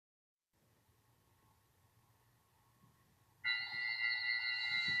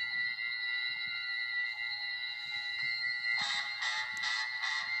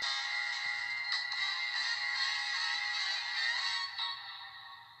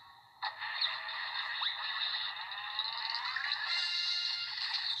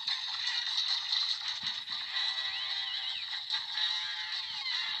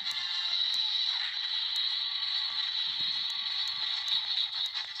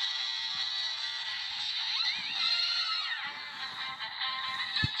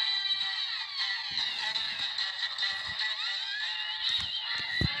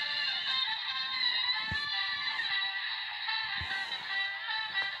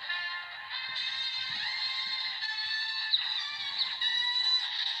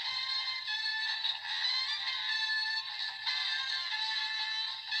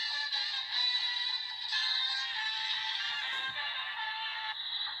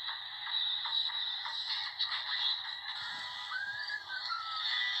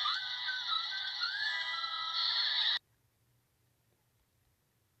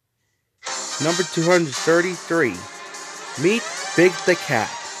Number 233. Meet Big the Cat.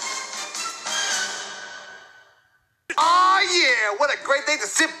 Aw, yeah, what a great day to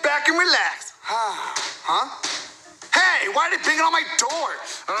sit back and relax. Huh? Hey, why are they banging on my door?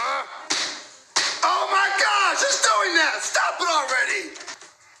 Oh my gosh, who's doing that? Stop it already.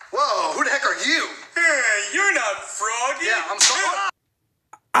 Whoa, who the heck are you? Hey, you're not Froggy. Yeah, I'm sorry.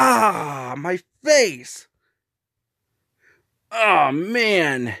 Ah, my face. Oh,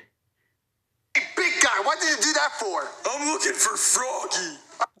 man. Hey, big guy, what did you do that for? I'm looking for Froggy.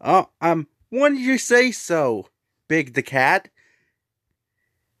 Oh, when did you say so, Big the Cat?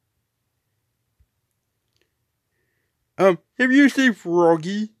 Have you seen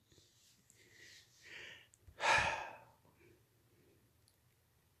Froggy?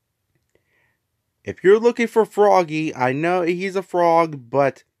 If you're looking for Froggy, I know he's a frog,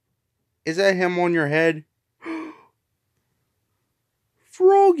 but is that him on your head?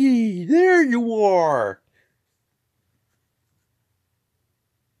 Froggy, there you are.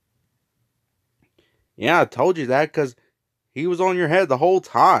 Yeah, I told you that because he was on your head the whole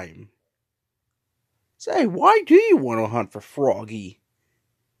time. Say, why do you want to hunt for Froggy?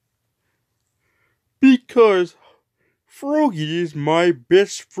 Because Froggy is my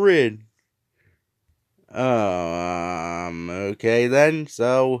best friend. Okay then,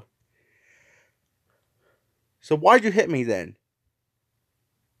 so why'd you hit me then?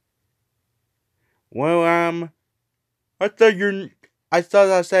 Well, I thought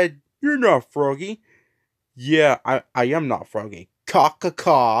I said, you're not Froggy. Yeah, I am not Froggy.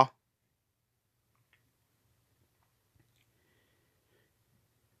 Caw-caw-caw.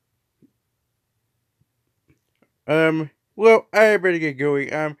 Well, I better get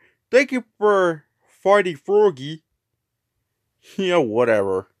going. Thank you for fighting Froggy. Yeah,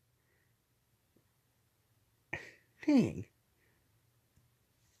 whatever. Dang.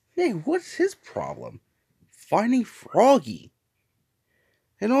 Hey, what's his problem? Finding Froggy.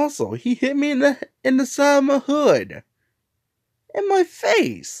 And also, he hit me in the side of my hood. In my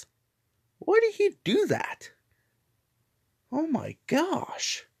face. Why did he do that? Oh my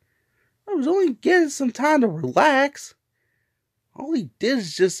gosh. I was only getting some time to relax. All he did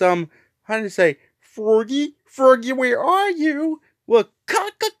is just, how to say, Froggy, Froggy, where are you? Well,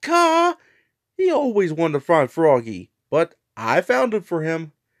 caw-caw-caw. He always wanted to find Froggy, but I found him for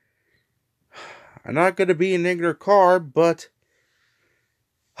him. I'm not going to be an ignorant car, but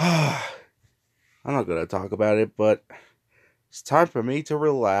I'm not going to talk about it, but it's time for me to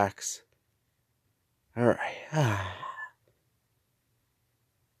relax. Alright.